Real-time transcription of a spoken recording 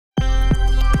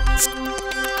All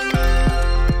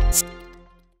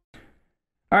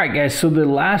right, guys, so the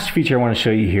last feature I want to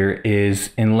show you here is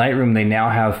in Lightroom, they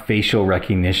now have facial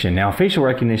recognition. Now, facial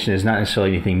recognition is not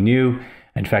necessarily anything new.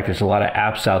 In fact, there's a lot of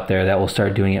apps out there that will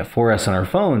start doing it for us on our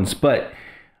phones, but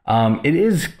it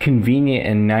is convenient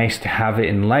and nice to have it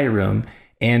in Lightroom.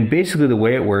 And basically the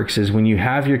way it works is when you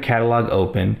have your catalog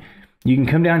open, you can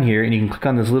come down here and you can click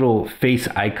on this little face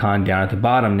icon down at the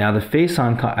bottom. Now the face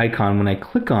icon, when I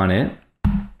click on it,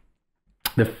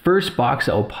 the first box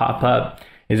that will pop up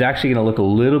is actually going to look a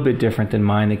little bit different than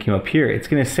mine that came up here. It's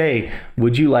going to say,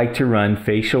 would you like to run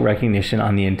facial recognition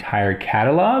on the entire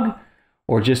catalog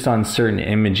or just on certain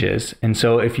images? And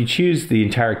so if you choose the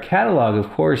entire catalog,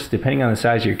 of course, depending on the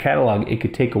size of your catalog, it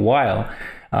could take a while.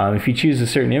 If you choose the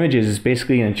certain images, it's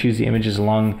basically going to choose the images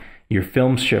along your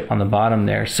film strip on the bottom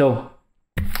there. So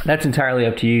that's entirely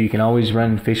up to you. You can always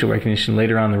run facial recognition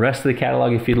later on the rest of the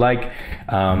catalog if you'd like.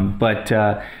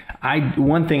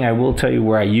 One thing I will tell you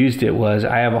where I used it was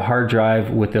I have a hard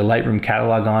drive with the Lightroom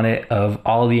catalog on it of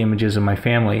all the images of my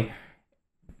family.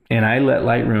 And I let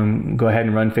Lightroom go ahead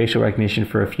and run facial recognition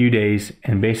for a few days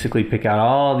and basically pick out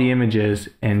all the images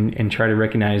and try to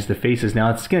recognize the faces.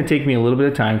 Now it's going to take me a little bit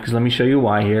of time because let me show you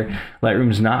why here.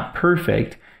 Lightroom's not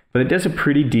perfect, but it does a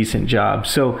pretty decent job.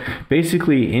 So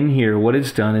basically in here, what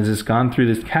it's done is it's gone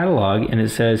through this catalog and it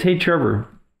says, hey, Trevor,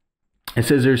 it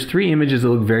says there's 3 images that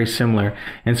look very similar.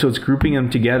 And so it's grouping them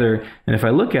together. And if I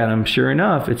look at them, sure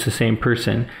enough, it's the same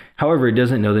person. However, it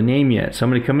doesn't know the name yet. So I'm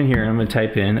going to come in here and I'm going to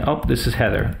type in, oh, this is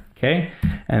Heather. Okay.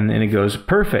 And then it goes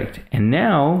perfect. And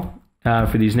now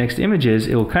for these next images,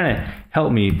 it will kind of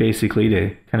help me basically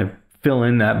to kind of fill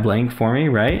in that blank for me,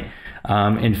 right?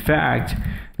 In fact,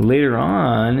 later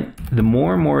on, the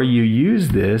more and more you use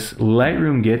this,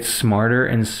 Lightroom gets smarter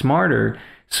and smarter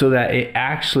so that it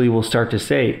actually will start to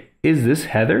say, is this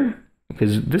Heather?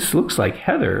 Because this looks like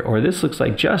Heather, or this looks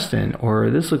like Justin, or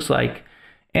this looks like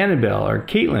Annabelle or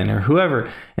Caitlin or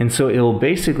whoever. And so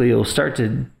it'll start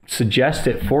to suggest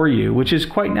it for you, which is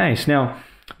quite nice. Now,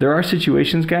 there are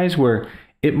situations, guys, where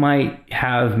it might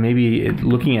have maybe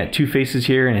looking at 2 faces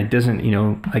here and it doesn't,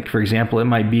 like for example, it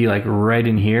might be like right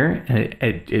in here and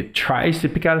it tries to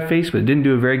pick out a face, but it didn't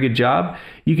do a very good job.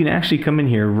 You can actually come in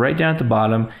here right down at the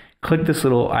bottom, click this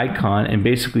little icon and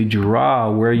basically draw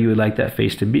where you would like that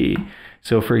face to be.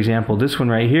 So for example, this one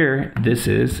right here, this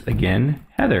is again,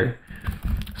 Heather.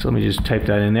 So let me just type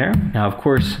that in there. Now, of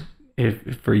course,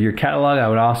 if for your catalog, I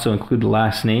would also include the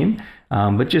last name,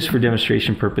 but just for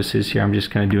demonstration purposes here, I'm just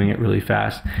kind of doing it really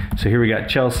fast. So here we got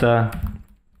Chelsea, and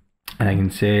I can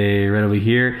say right over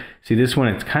here, see this one,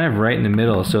 it's kind of right in the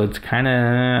middle. So it's kind of,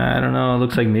 I don't know, it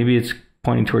looks like maybe it's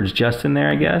pointing towards Justin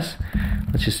there, I guess.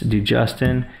 Let's just do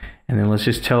Justin. And then let's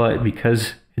just tell it,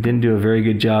 because it didn't do a very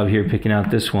good job here picking out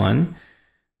this one,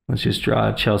 let's just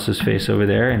draw Chelsea's face over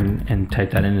there and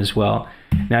type that in as well.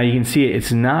 Now you can see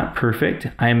it's not perfect.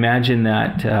 I imagine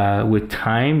that with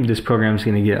time, this program is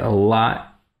going to get a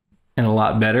lot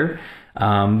better.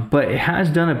 But it has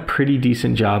done a pretty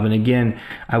decent job. And again,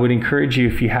 I would encourage you,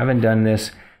 if you haven't done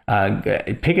this,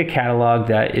 pick a catalog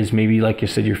that is maybe, like you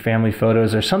said, your family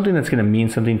photos or something that's going to mean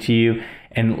something to you,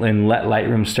 and let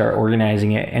Lightroom start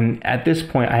organizing it. And at this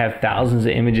point, I have thousands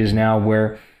of images now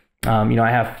where, I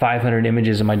have 500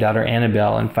 images of my daughter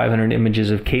Annabelle and 500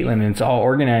 images of Caitlin, and it's all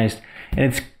organized, and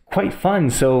it's quite fun.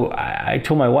 So I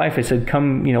told my wife, I said,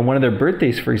 come, one of their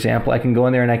birthdays, for example, I can go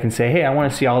in there and I can say, hey, I want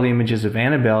to see all the images of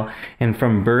Annabelle, and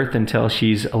from birth until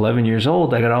she's 11 years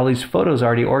old, I got all these photos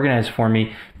already organized for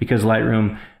me because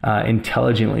Lightroom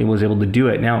intelligently was able to do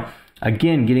it. Now,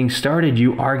 again, getting started,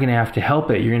 you are going to have to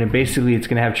help it. You're going to basically, it's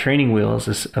going to have training wheels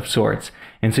of sorts.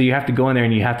 And so you have to go in there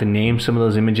and you have to name some of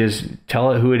those images,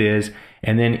 tell it who it is.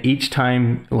 And then each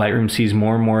time Lightroom sees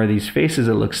more and more of these faces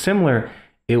that look similar,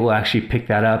 it will actually pick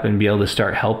that up and be able to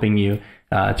start helping you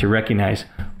to recognize.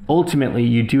 Ultimately,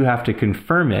 you do have to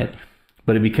confirm it,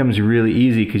 but it becomes really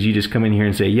easy because you just come in here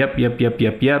and say, yep, yep, yep,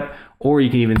 yep, yep. Or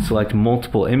you can even select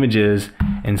multiple images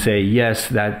and say, yes,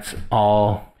 that's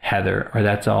all Heather, or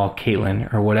that's all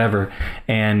Caitlin, or whatever,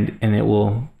 and it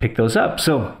will pick those up.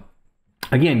 So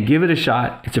again, give it a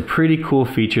shot. It's a pretty cool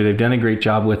feature. They've done a great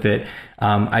job with it.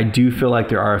 I do feel like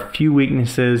there are a few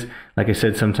weaknesses. Like I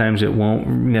said, sometimes it won't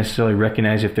necessarily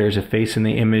recognize if there's a face in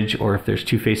the image, or if there's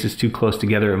 2 faces too close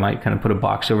together, it might kind of put a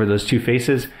box over those 2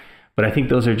 faces. But I think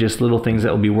those are just little things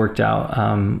that will be worked out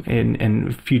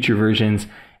in future versions.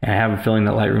 And I have a feeling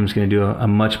that Lightroom is going to do a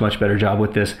much, much better job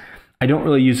with this. I don't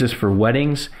really use this for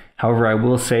weddings. However, I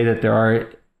will say that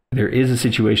there is a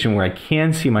situation where I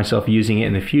can see myself using it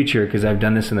in the future, because I've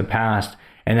done this in the past,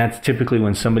 And that's typically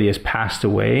when somebody has passed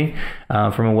away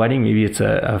from a wedding. Maybe it's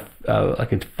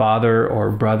like a father or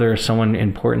brother, someone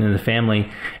important in the family,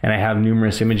 and I have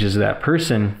numerous images of that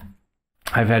person.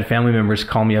 I've had family members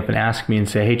call me up and ask me and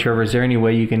say, hey, Trevor, is there any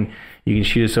way you can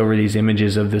shoot us over these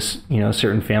images of this,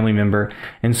 certain family member?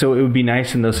 And so it would be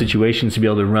nice in those situations to be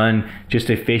able to run just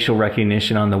a facial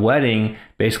recognition on the wedding,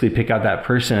 basically pick out that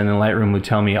person, and then Lightroom would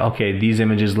tell me, okay, these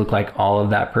images look like all of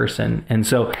that person. And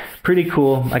so pretty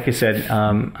cool. Like I said,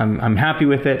 I'm happy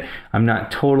with it. I'm not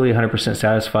totally 100%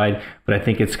 satisfied, but I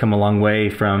think it's come a long way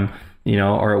from,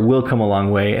 or it will come a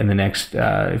long way in the next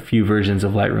few versions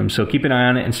of Lightroom. So keep an eye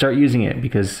on it and start using it,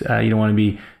 because you don't want to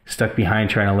be stuck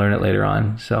behind trying to learn it later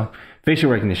on. So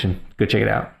facial recognition, go check it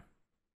out.